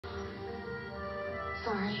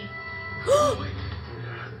Sorry.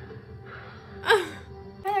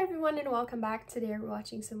 Hi everyone and welcome back. Today we're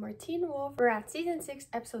watching some more Teen Wolf. We're at season 6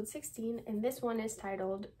 episode 16 and this one is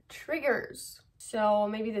titled Triggers. So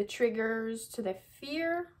maybe the triggers to the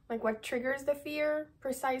fear, like what triggers the fear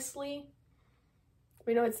precisely.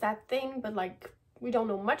 We know it's that thing, but like we don't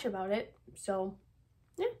know much about it. So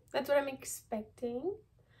yeah, that's what I'm expecting.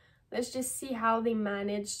 Let's just see how they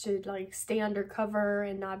manage to like stay undercover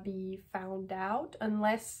and not be found out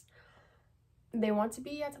unless they want to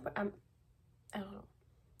be at some point. I don't know.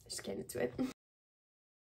 Just get into it.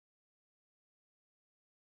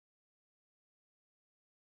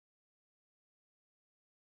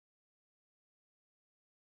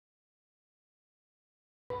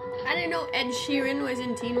 I didn't know Ed Sheeran was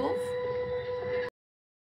in Teen Wolf.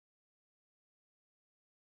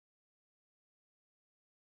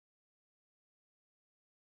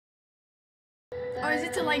 Oh, is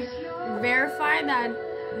it to like verify that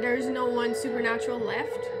there's no one supernatural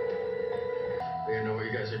left? We don't know what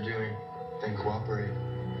you guys are doing. Then cooperate.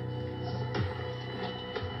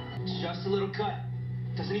 It's just a little cut.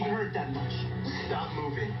 Doesn't even hurt that much. Stop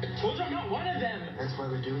moving. I told you I'm not one of them. That's why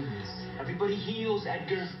we're doing this. Everybody heals,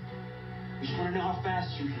 Edgar. We just want to know how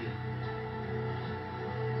fast you heal.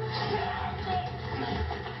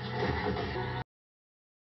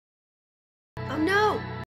 Oh no!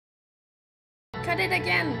 Cut it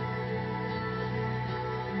again.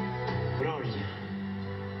 What are you?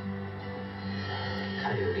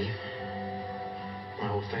 Coyote. My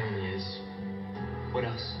whole family is. What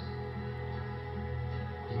else?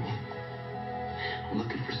 I'm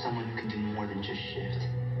looking for someone who can do more than just shift.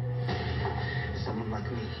 Someone like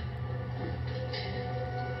me.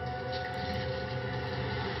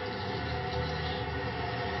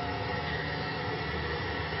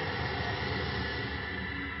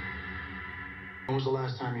 When was the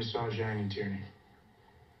last time you saw Zhang and Tierney?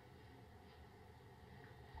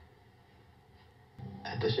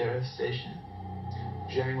 At the sheriff's station.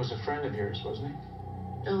 Zhang was a friend of yours, wasn't he?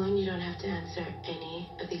 Nolan, you don't have to answer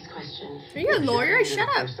any of these questions. Are you a lawyer? If Zhang Shut needed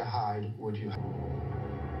a up. place to hide, would you?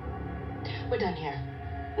 We're done here.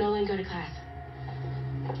 Nolan, go to class.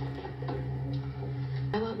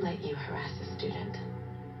 I won't let you harass a student.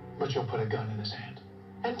 But you'll put a gun in his hand.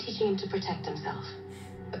 I'm teaching him to protect himself.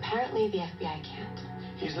 Apparently, the FBI can't.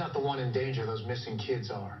 He's not the one in danger. Those missing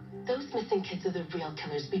kids are. Those missing kids are the real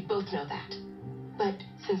killers. We both know that. But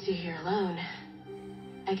since you're here alone,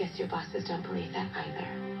 I guess your bosses don't believe that either.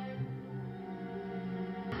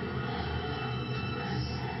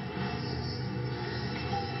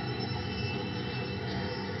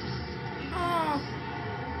 Oh.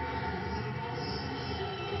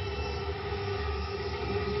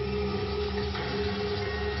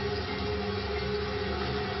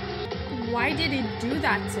 Why did he do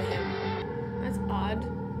that to him? That's odd.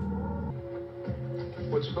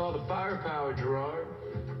 What's with all the firepower, Gerard?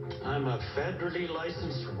 I'm a federally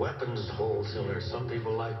licensed weapons wholesaler. Some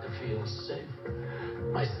people like to feel safe.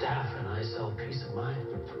 My staff and I sell peace of mind.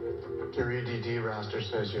 Your EDD roster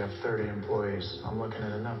says you have 30 employees. I'm looking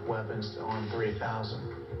at enough weapons to arm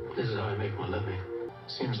 3,000. This is how I make my living.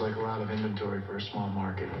 Seems like a lot of inventory for a small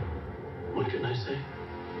market. What can I say?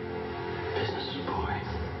 Business is boring.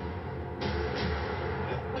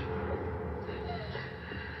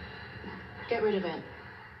 Get rid of it.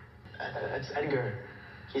 That's Edgar.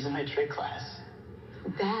 He's in my trade class.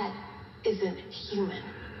 That isn't human.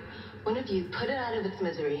 One of you put it out of its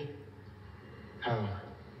misery. How?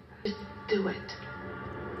 Just do it.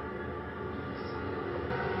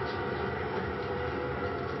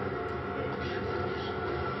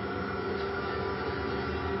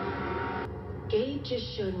 Gabe just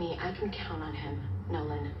showed me I can count on him,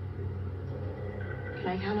 Nolan. Can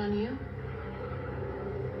I count on you?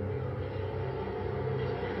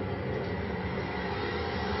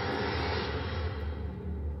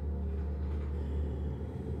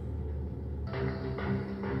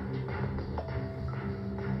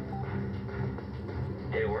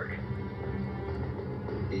 Hey, work.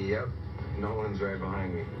 Yep, Nolan's right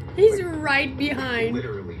behind me. He's right behind.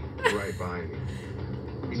 Literally right behind me.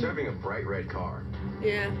 He's driving a bright red car.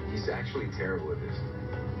 Yeah, He's actually terrible at this.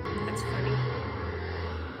 that's funny.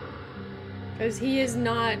 Because he is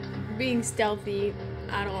not being stealthy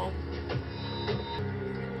at all.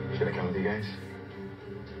 Should I come with you guys?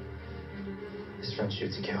 His friend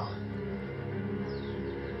shoots a kill.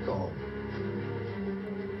 Go home.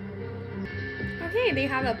 Okay, they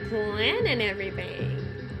have a plan and everything.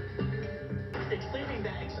 It's sleeping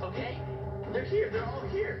bags, okay? They're here. They're all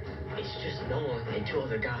here. It's just Nolan and two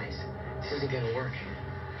other guys. This isn't gonna work.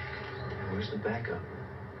 Where's the backup?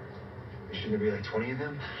 Shouldn't there be like 20 of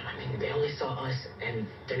them? I mean, they only saw us, and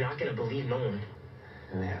they're not gonna believe Nolan.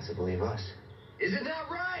 And they have to believe us. Isn't that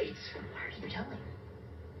right? Why are you yelling?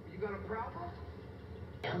 You got a problem?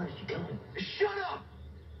 Where are you going? Shut up!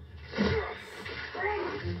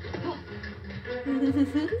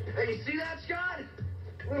 Hey, you see that, Scott?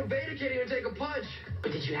 Little beta can't even take a punch.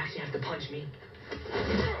 But did you actually have to punch me?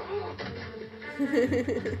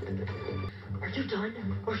 Are you done,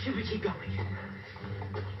 or should we keep going?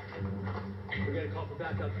 We're gonna call for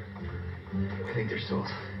backup. I think they're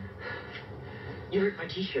sold. You hurt my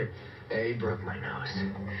t-shirt. A broke my nose.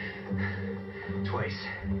 Twice.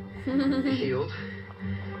 Healed.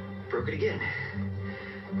 Broke it again.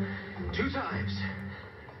 2 times.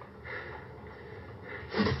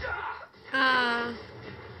 Ah.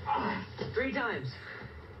 3 times.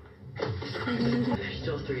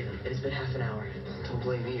 Still 3 of them, and it's been half an hour. Don't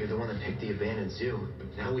blame me. You're the one that picked the abandoned zoo.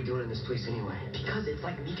 How are we doing in this place anyway? Because it's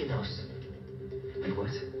like Mykonos, Like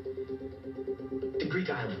what? the Greek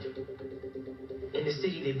island. In the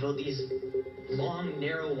city, they built these long,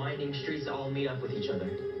 narrow, winding streets that all meet up with each other.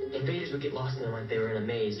 Invaders would get lost in them like they were in a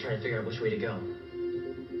maze, trying to figure out which way to go.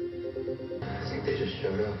 I think they just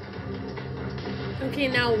showed up. Okay,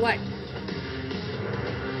 now what?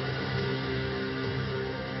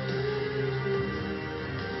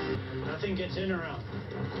 Nothing gets in or out.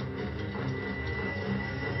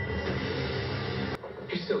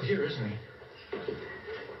 He's still here, isn't he?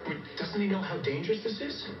 I mean, doesn't he know how dangerous this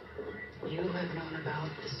is? You have known about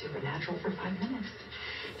the supernatural for 5 minutes.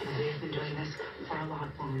 And we've been doing this for a lot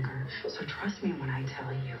longer. So trust me when I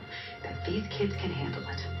tell you that these kids can handle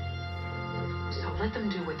it. So let them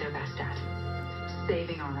do what they're best at.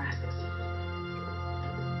 Saving our asses.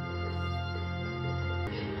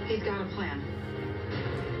 He's got a plan.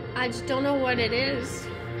 I just don't know what it is.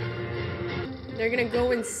 They're gonna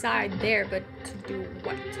go inside there, but to do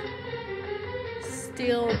what?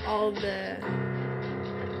 Steal all the...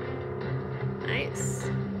 Nice.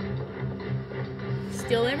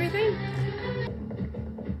 Steal everything?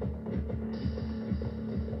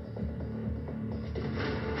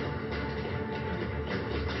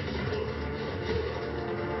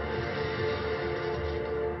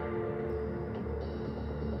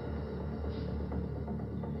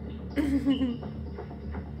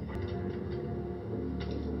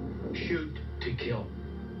 Shoot to kill.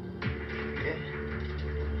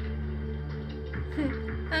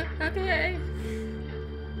 Okay.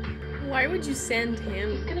 Why would you send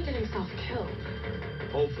him? He's gonna get himself killed.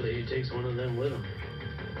 Hopefully he takes one of them with him.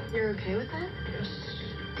 You're okay with that? Yes.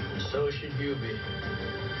 And so should you be.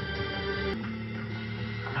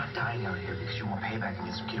 I'm not dying out here because you want payback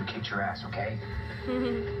against some kid who kicked your ass, okay?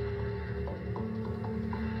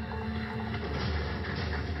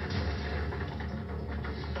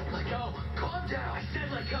 Let go. Calm down. I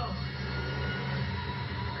said let go.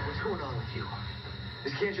 What's going on with you?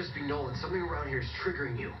 This can't just be Nolan. Something around here is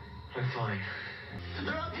triggering you. I'm fine.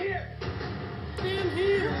 They're up here! Damn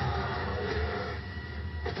here.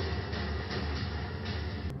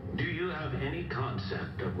 Do you have any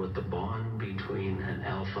concept of what the bond between an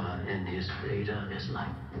alpha and his beta is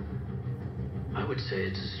like? I would say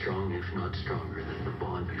it's as strong, if not stronger, than the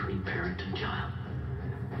bond between parent and child.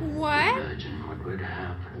 What? Imagine what would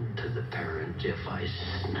happen to the parent if I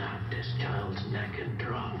snapped his child's neck and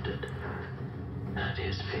dropped it at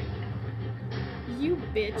his feet. You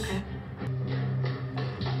bitch. Okay.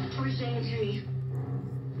 We're saying it to me.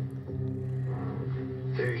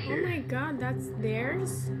 They're Oh here. my god, that's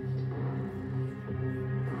theirs?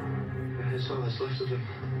 That's all that's left of them.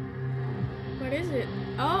 What is it?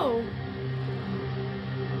 Oh.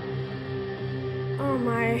 Oh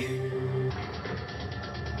my.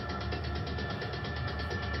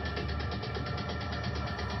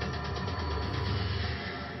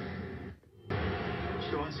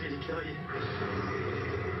 She wants me to kill you.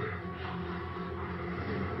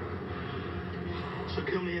 So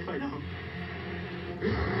kill me if I don't.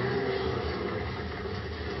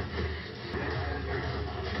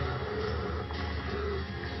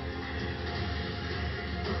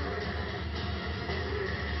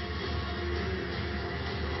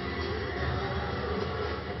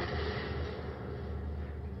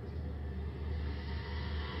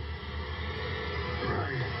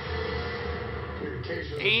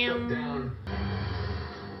 Damn. Down.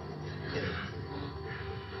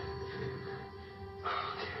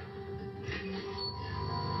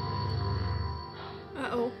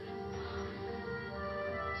 Uh-oh.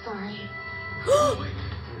 Sorry.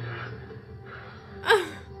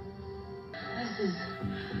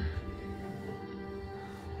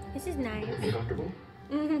 This is nice. You comfortable?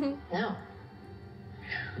 Mhm. No.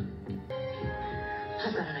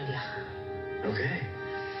 I've got an idea.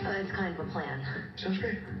 It's kind of a plan. Sounds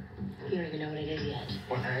great. You don't even know what it is yet.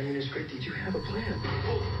 Well, I mean, it's great that you have a plan.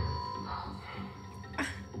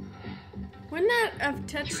 Wouldn't that have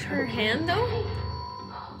touched her hand though?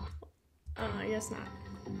 Oh, I guess not.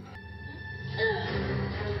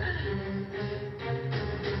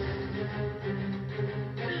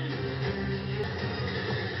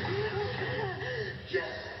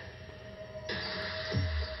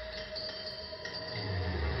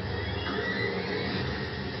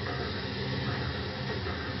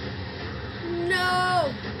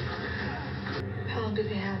 No! How long do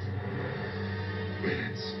they have?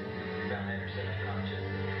 Minutes.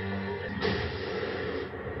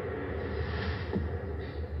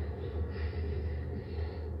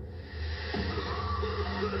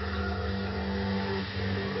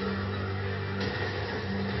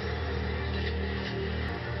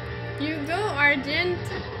 You go, Argent.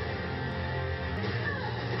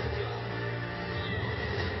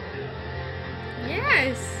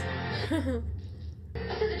 Yes. I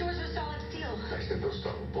said the doors were solid steel. I said they'll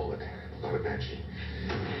stop a bullet, not a banshee.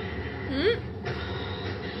 Hmm?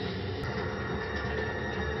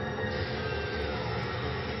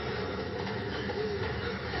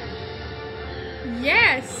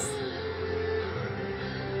 Yes.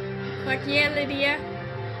 Fuck yeah, Lydia.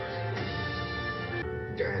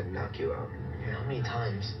 Guy had to knock you out. How many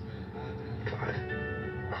times? 5.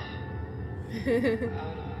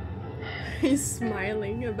 He's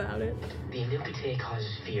smiling about it. The iniquity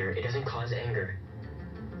causes fear. It doesn't cause anger.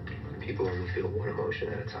 People only feel one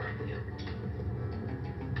emotion at a time, Liam.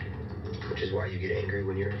 Which is why you get angry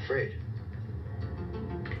when you're afraid.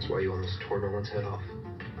 That's why you almost tore no one's head off.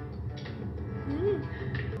 Hmm.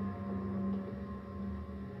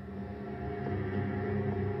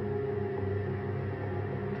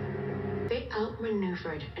 They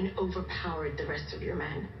outmaneuvered and overpowered the rest of your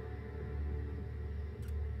men.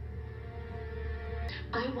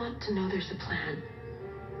 I want to know there's a plan.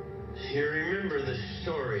 You remember the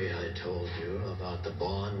story I told you about the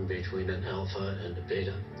bond between an alpha and a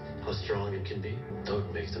beta? How strong it can be?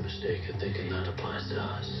 Don't make the mistake of thinking that applies to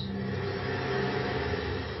us.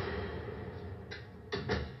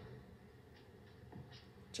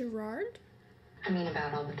 Gerard? I mean,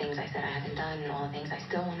 about all the things I said I haven't done and all the things I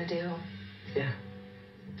still want to do. Yeah.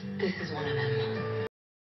 This is one of them.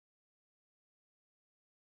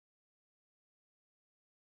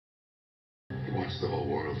 He wants the whole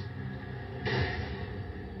world.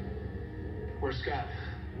 Where's Scott?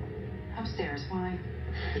 Upstairs, why?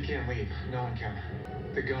 He can't leave. No one can.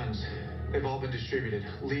 The guns, they've all been distributed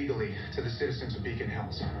legally to the citizens of Beacon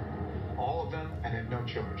Hills. All of them, and at no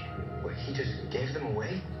charge. What, he just gave them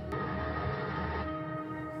away?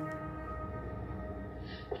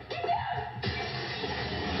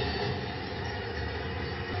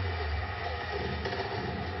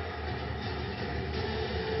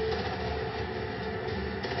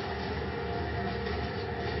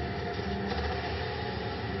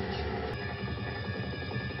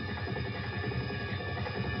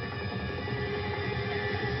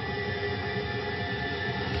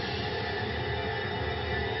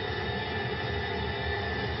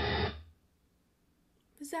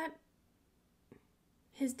 Is that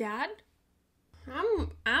his dad?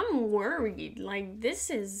 I'm worried. Like, this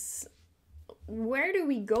is, where do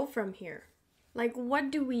we go from here? Like,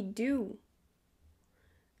 what do we do?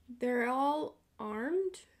 They're all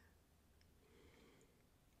armed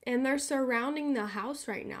and they're surrounding the house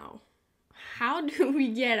right now. How do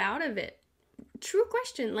we get out of it? True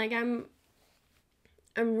question. Like, I'm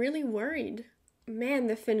really worried. Man,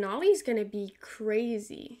 the finale is gonna be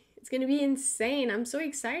crazy. It's gonna be insane. I'm so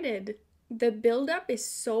excited. The build-up is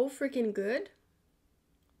so freaking good.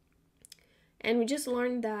 And we just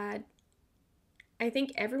learned that I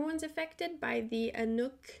think everyone's affected by the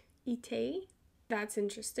S06E16. That's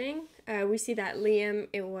interesting. We see that Liam,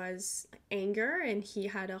 it was anger and he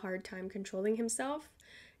had a hard time controlling himself.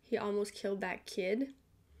 He almost killed that kid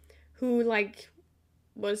who, like,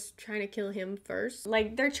 was trying to kill him first.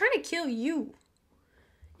 Like, they're trying to kill you.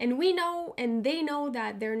 And we know, and they know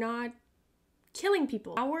that they're not killing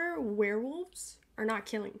people. Our werewolves are not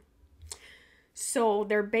killing. So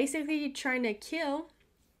they're basically trying to kill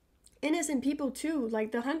innocent people too.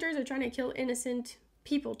 Like, the hunters are trying to kill innocent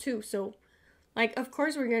people too. So, like, of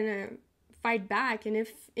course we're gonna fight back. And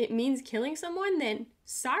if it means killing someone, then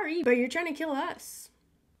sorry, but you're trying to kill us.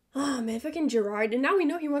 Oh man, fucking Gerard. And now we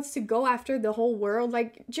know he wants to go after the whole world.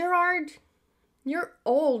 Like, Gerard, you're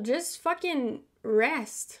old. Just fucking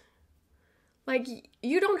rest. Like,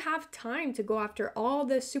 you don't have time to go after all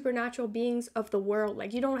the supernatural beings of the world.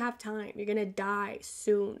 Like, you don't have time. You're gonna die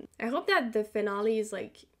soon. I hope that the finale is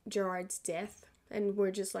like Gerard's death. and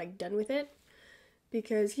we're just like done with it,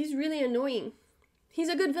 because he's really annoying. He's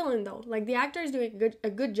a good villain though. Like, the actor is doing a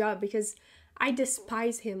good job, because I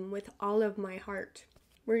despise him with all of my heart.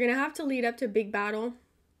 We're gonna have to lead up to a big battle,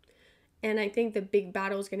 and I think the big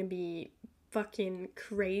battle is gonna be fucking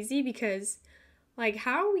crazy, because like,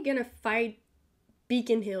 how are we gonna fight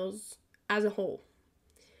Beacon Hills as a whole?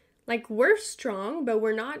 Like, we're strong, but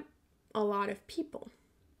we're not a lot of people,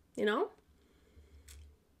 you know?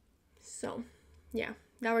 So, yeah,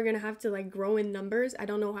 now we're gonna have to like grow in numbers. I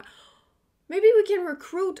don't know how. Maybe we can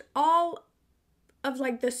recruit all of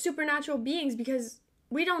like the supernatural beings, because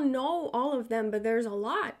we don't know all of them, but there's a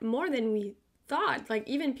lot more than we thought. Like,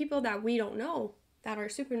 even people that we don't know that are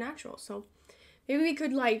supernatural. So maybe we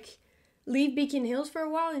could like leave Beacon Hills for a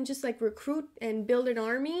while and just like recruit and build an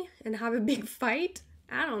army and have a big fight.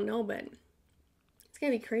 I don't know, but it's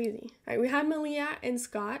gonna be crazy. All right, we had Malia and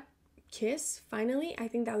Scott kiss finally. I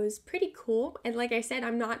think that was pretty cool. And like I said,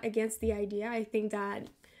 I'm not against the idea. I think that,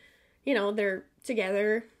 you know, they're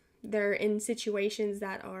together, they're in situations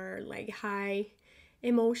that are like high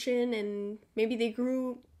emotion, and maybe they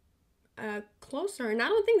grew closer. And I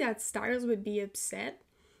don't think that Styles would be upset,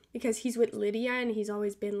 because he's with Lydia and he's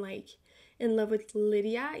always been like in love with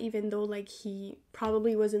Lydia, even though like he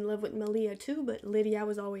probably was in love with Malia too, but Lydia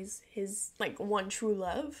was always his like one true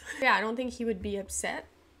love. Yeah, I don't think he would be upset.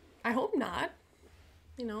 I hope not.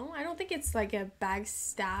 You know, I don't think it's like a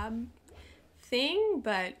backstab thing,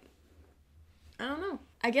 but I don't know.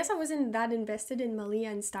 I guess I wasn't that invested in Malia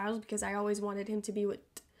and Styles, because I always wanted him to be with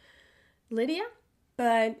Lydia.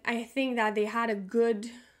 But I think that they had a good,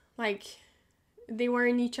 like, they were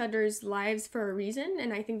in each other's lives for a reason,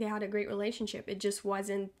 and I think they had a great relationship. It just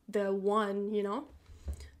wasn't the one, you know?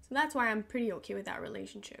 So that's why I'm pretty okay with that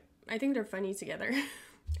relationship. I think they're funny together.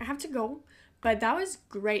 I have to go, but that was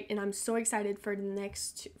great, and I'm so excited for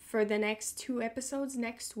the next 2 episodes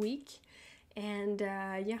next week. And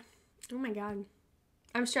yeah, oh my god,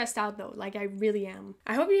 I'm stressed out though, like I really am.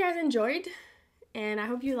 I hope you guys enjoyed, and I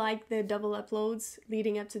hope you like the double uploads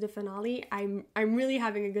leading up to the finale. I'm really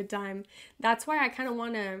having a good time. That's why I kind of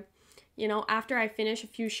want to, you know, after I finish a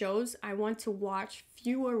few shows, I want to watch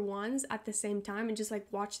fewer ones at the same time and just like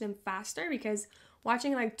watch them faster, because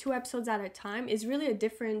watching like 2 episodes at a time is really a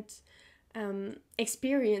different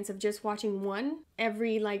experience of just watching one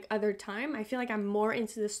every like other time. I feel like I'm more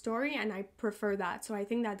into the story, and I prefer that. So I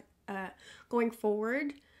think that going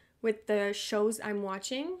forward with the shows I'm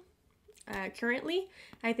watching currently,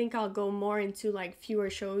 I think I'll go more into like fewer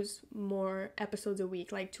shows, more episodes a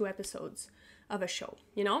week, like 2 episodes of a show,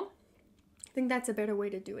 you know? I think that's a better way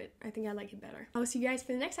to do it. I think I like it better. I'll see you guys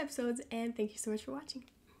for the next episodes, and thank you so much for watching.